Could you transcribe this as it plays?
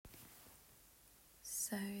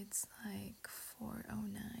So it's like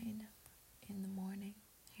 4:09 in the morning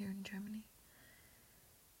here in Germany,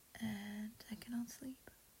 and I cannot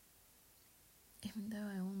sleep, even though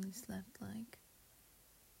I only slept like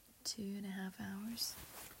 2.5 hours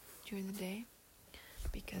during the day,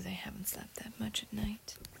 because I haven't slept that much at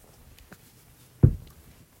night.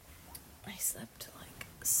 I slept like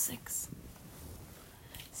six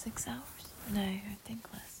hours. No, I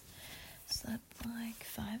think less. Slept like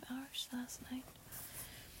 5 hours last night.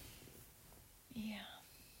 Yeah.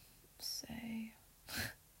 So,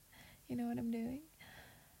 you know what I'm doing?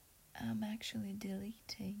 I'm actually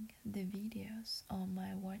deleting the videos on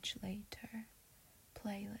my Watch Later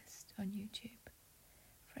playlist on YouTube.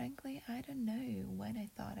 Frankly, I don't know when I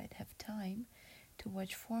thought I'd have time to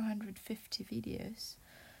watch 450 videos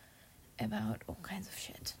about all kinds of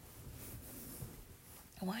shit.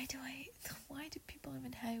 Why do people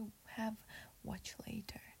even have Watch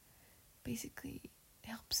Later? Basically, it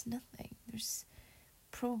helps nothing. There's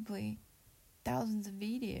probably thousands of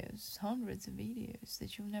videos, hundreds of videos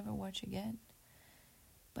that you'll never watch again.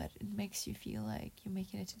 But it makes you feel like you're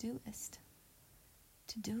making a to-do list.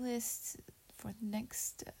 To-do list for the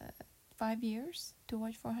next 5 years to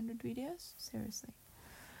watch 400 videos? Seriously.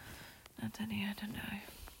 Not any, I don't know.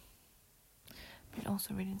 But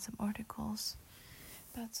also reading some articles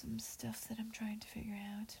about some stuff that I'm trying to figure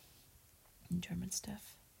out. German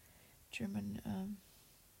stuff. German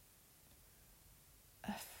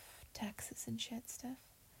taxes and shit stuff,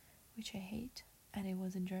 which I hate, and it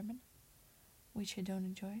was in German, which I don't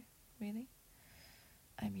enjoy, really.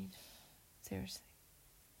 I mean, seriously,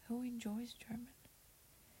 who enjoys German?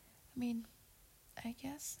 I mean, I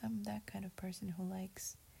guess I'm that kind of person who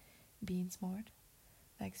likes being smart,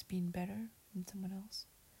 likes being better than someone else.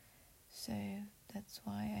 So that's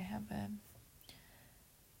why I have an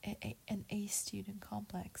A student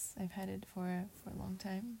complex. I've had it for a long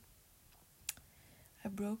time. I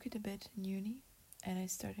broke it a bit in uni, and I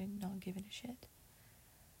started not giving a shit.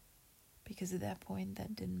 Because at that point,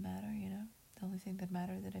 that didn't matter, you know? The only thing that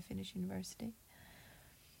mattered that I finished university.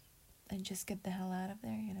 And just get the hell out of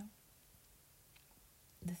there, you know?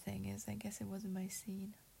 The thing is, I guess it wasn't my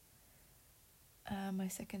scene. My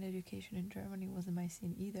second education in Germany wasn't my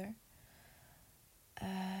scene either.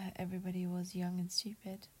 Everybody was young and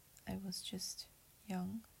stupid. I was just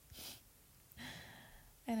young.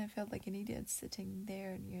 And I felt like an idiot sitting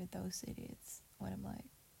there near those idiots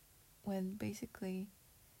when basically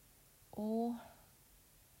all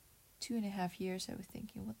 2.5 years I was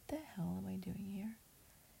thinking, what the hell am I doing here?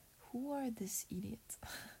 Who are these idiots?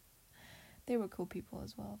 They were cool people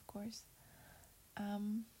as well, of course.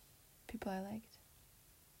 People I liked.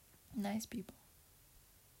 Nice people.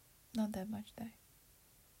 Not that much though.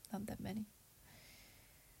 Not that many.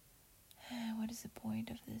 What is the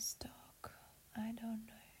point of this talk? I don't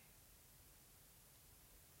know.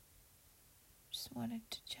 Just wanted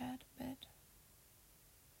to chat a bit.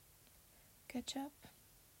 Catch up.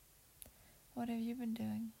 What have you been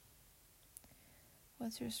doing?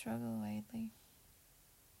 What's your struggle lately?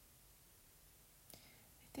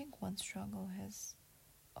 I think one struggle has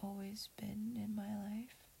always been in my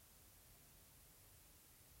life.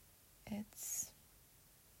 It's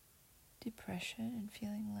depression and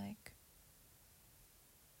feeling like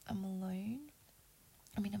I'm alone.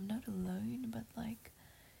 I mean, I'm not alone, but like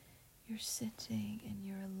you're sitting and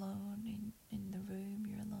you're alone in the room,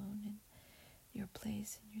 you're alone in your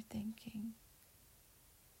place and you're thinking.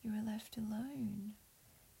 You are left alone.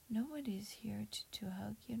 Nobody's here to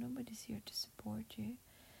hug you, nobody's here to support you.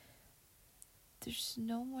 There's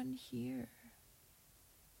no one here.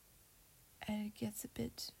 And it gets a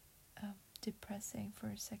bit depressing for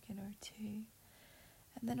a second or two.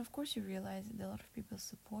 And then of course you realize that a lot of people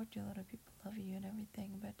support you, a lot of people love you and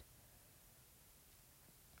everything, but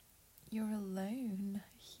you're alone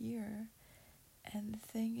here. And the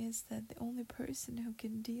thing is that the only person who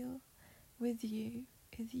can deal with you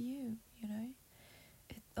is you, you know?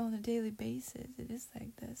 On a daily basis, it is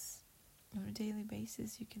like this. On a daily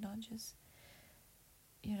basis, you cannot just,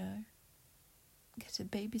 you know, get a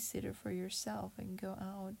babysitter for yourself and go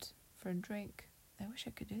out for a drink. I wish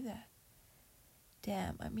I could do that.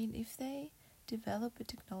 Damn, I mean, if they develop a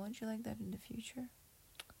technology like that in the future,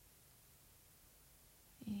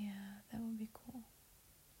 yeah, that would be cool.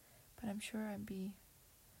 But I'm sure I'd be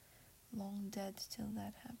long dead till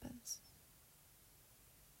that happens.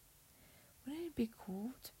 Wouldn't it be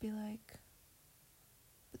cool to be like...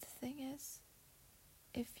 But the thing is,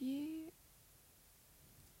 if you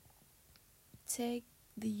take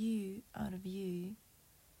the you out of you,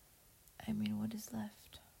 I mean, what is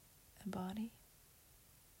left? A body?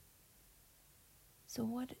 So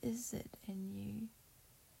what is it in you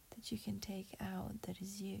that you can take out that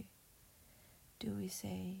is you? Do we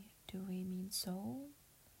mean soul?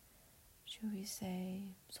 Should we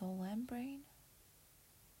say soul and brain?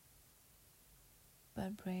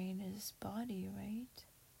 But brain is body, right?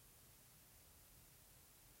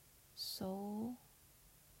 Soul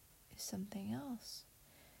is something else.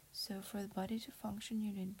 So for the body to function,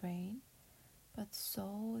 you need brain, but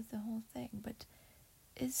soul is the whole thing. But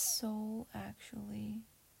is soul actually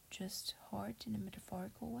just heart in a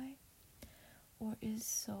metaphorical way? Or is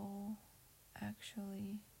soul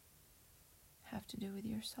actually have to do with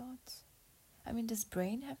your thoughts? I mean, does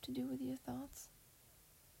brain have to do with your thoughts?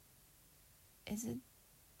 Is it,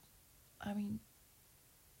 I mean,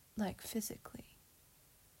 like physically?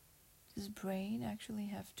 Does brain actually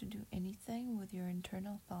have to do anything with your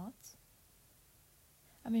internal thoughts?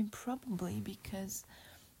 I mean, probably, because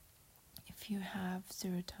if you have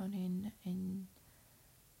serotonin in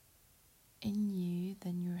you,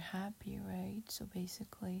 then you're happy, right? So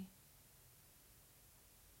basically,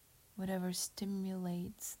 whatever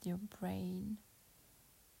stimulates your brain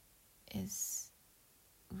is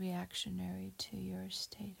reactionary to your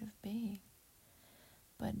state of being.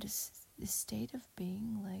 But the state of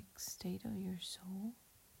being, like state of your soul,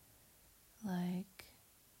 like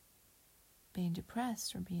being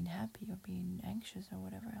depressed or being happy or being anxious or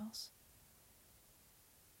whatever else,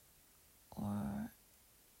 or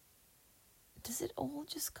does it all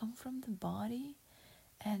just come from the body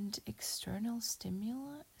and external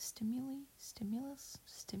stimuli,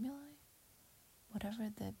 whatever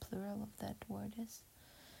the plural of that word is?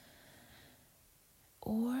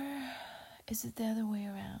 Or is it the other way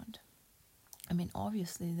around? I mean,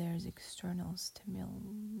 obviously there's external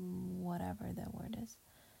whatever that word is.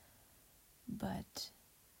 But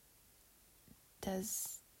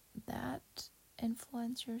does that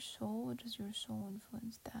influence your soul, or does your soul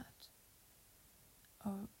influence that?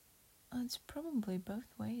 Or it's probably both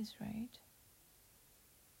ways, right?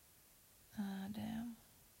 Damn.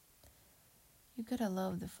 You gotta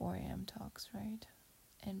love the 4 a.m. talks, right?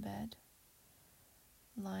 In bed,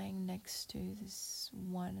 lying next to this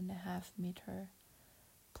 1.5 meter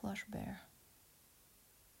plush bear.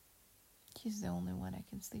 He's the only one I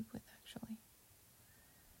can sleep with, actually.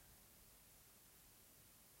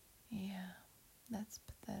 Yeah, that's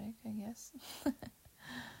pathetic, I guess.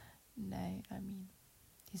 No, I mean,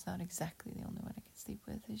 he's not exactly the only one I can sleep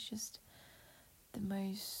with. He's just the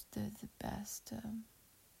best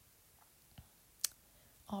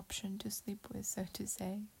option to sleep with, so to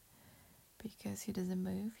say, because he doesn't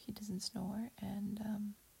move, he doesn't snore, and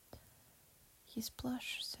he's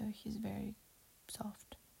plush, so he's very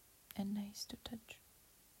soft and nice to touch.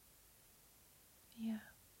 Yeah.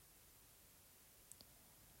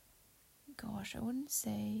 Gosh, I wouldn't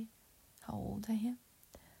say how old I am,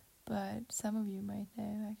 but some of you might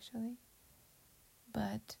know, actually.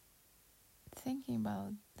 But thinking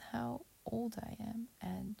about how old I am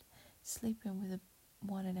and sleeping with a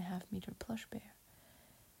 1.5 meter plush bear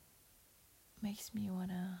makes me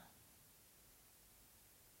wanna,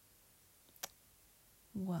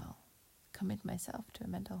 well, commit myself to a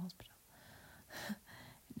mental hospital.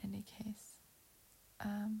 In any case,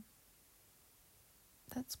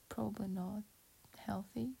 that's probably not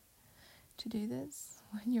healthy to do this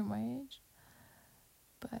when you're my age,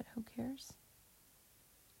 but who cares,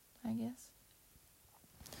 I guess.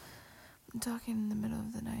 I'm talking in the middle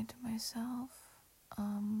of the night to myself,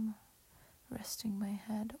 resting my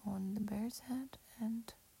head on the bear's head,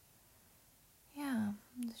 and yeah,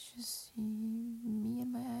 it's just me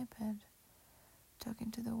and my iPad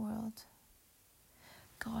talking to the world.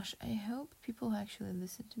 Gosh, I hope people actually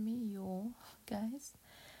listen to me, you all guys.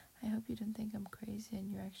 I hope you don't think I'm crazy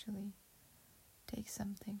and you actually take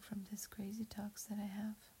something from this crazy talks that I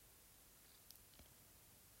have.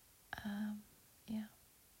 Yeah,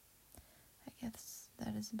 I guess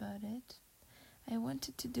that is about it. I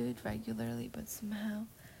wanted to do it regularly, but somehow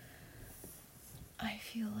I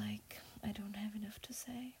feel like I don't have enough to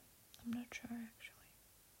say. I'm not sure, actually.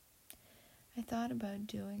 I thought about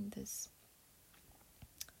doing this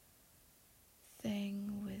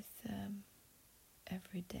thing with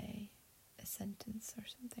every day a sentence or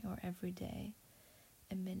something, or every day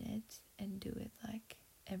a minute, and do it like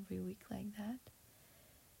every week like that.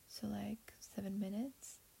 So like 7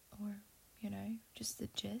 minutes, or just the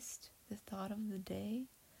gist, the thought of the day,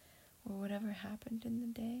 or whatever happened in the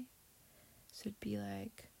day. So it'd be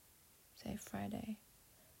like, say, Friday,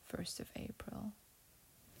 1st of April.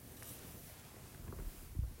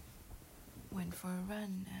 Went for a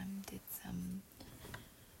run, did some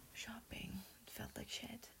shopping. It felt like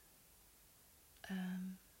shit.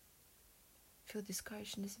 Feel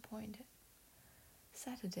discouraged and disappointed.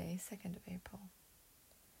 Saturday, 2nd of April.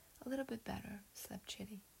 A little bit better, slept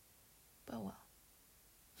shitty, but well.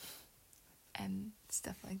 And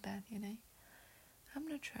stuff like that, you know. I'm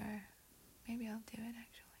not sure. Maybe I'll do it,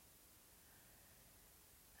 actually.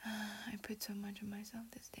 I put so much on myself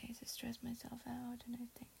these days. I stress myself out, and I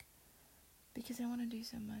think because I want to do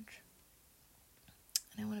so much,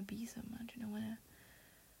 and I want to be so much, and I want to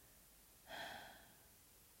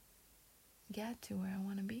get to where I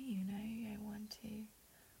want to be, you know. I want to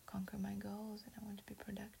conquer my goals, and I want to be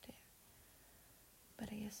productive. But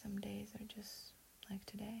I guess some days are just like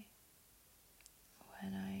today,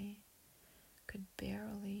 when I could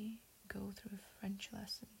barely go through a French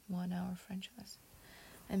lesson, 1 hour French lesson.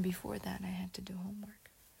 And before that, I had to do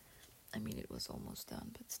homework. I mean, it was almost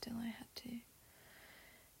done, but still I had to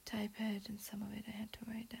type it, and some of it I had to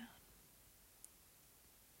write down.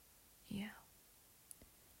 Yeah.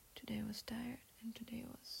 Today was tired, and today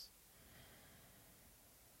was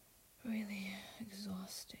really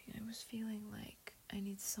exhausting. I was feeling like I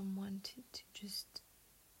need someone to just,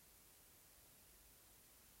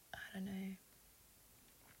 I don't know,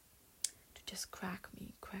 to just crack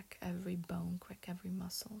every bone, crack every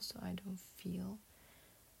muscle, so I don't feel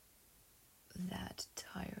that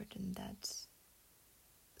tired and that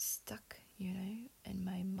stuck, you know, in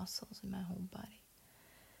my muscles, in my whole body.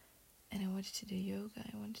 And I wanted to do yoga,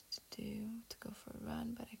 I wanted to go for a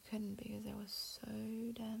run, but I couldn't because I was so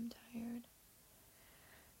damn tired.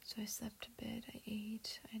 So I slept a bit, I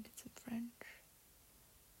ate, I did some French,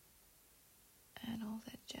 and all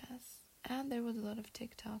that jazz. And there was a lot of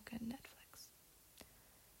TikTok and Netflix.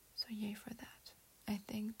 So yay for that. I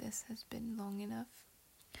think this has been long enough.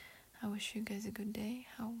 I wish you guys a good day,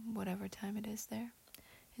 whatever time it is there.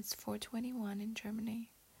 It's 4:21 in Germany.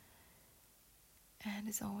 And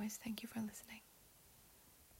as always, thank you for listening.